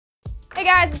Hey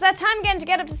guys, it's that time again to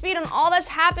get up to speed on all that's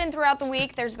happened throughout the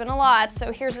week. There's been a lot,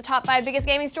 so here's the top 5 biggest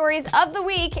gaming stories of the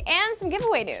week and some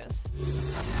giveaway news.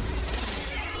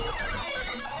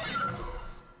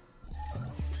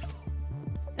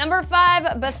 Number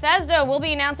 5, Bethesda will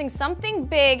be announcing something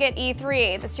big at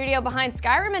E3. The studio behind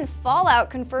Skyrim and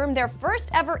Fallout confirmed their first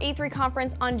ever E3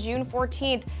 conference on June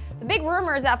 14th. The big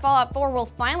rumor is that Fallout 4 will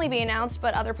finally be announced,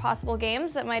 but other possible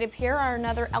games that might appear are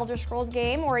another Elder Scrolls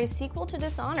game or a sequel to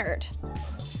Dishonored.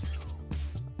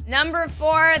 Number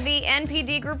 4, the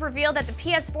NPD Group revealed that the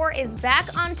PS4 is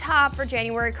back on top for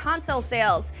January console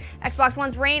sales. Xbox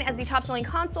One's reign as the top-selling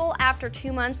console after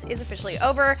 2 months is officially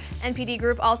over. NPD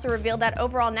Group also revealed that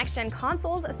overall next-gen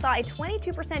consoles saw a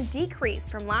 22% decrease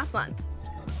from last month.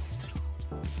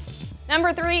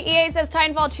 Number 3, EA says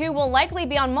Titanfall 2 will likely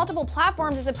be on multiple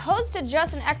platforms as opposed to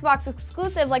just an Xbox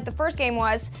exclusive like the first game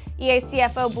was. EA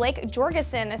CFO Blake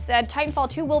Jorgensen said Titanfall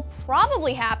 2 will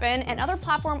probably happen and other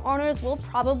platform owners will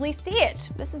probably see it.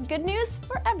 This is good news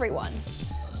for everyone.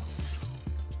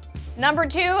 Number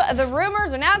 2, the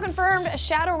rumors are now confirmed.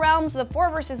 Shadow Realms, the 4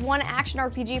 vs. 1 action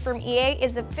RPG from EA,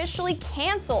 is officially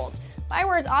canceled.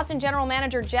 Bioware's Austin General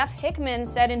Manager Jeff Hickman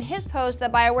said in his post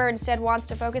that Bioware instead wants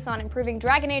to focus on improving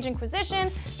Dragon Age Inquisition,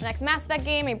 the next Mass Effect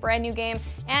game, a brand new game,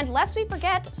 and lest we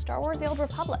forget, Star Wars The Old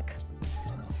Republic.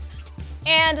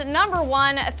 And number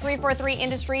 1, 343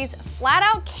 Industries flat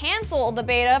out canceled the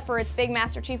beta for its big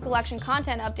Master Chief Collection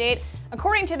content update.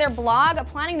 According to their blog,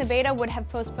 planning the beta would have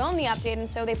postponed the update, and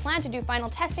so they plan to do final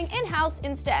testing in-house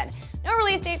instead. No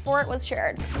release date for it was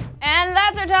shared. And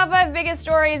that's our top 5 biggest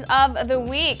stories of the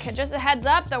week. Just a heads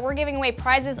up that we're giving away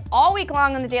prizes all week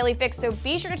long on the Daily Fix, so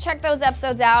be sure to check those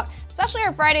episodes out, especially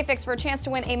our Friday Fix for a chance to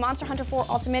win a Monster Hunter 4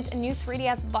 Ultimate new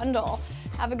 3DS bundle.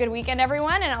 Have a good weekend,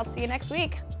 everyone, and I'll see you next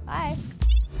week. Bye.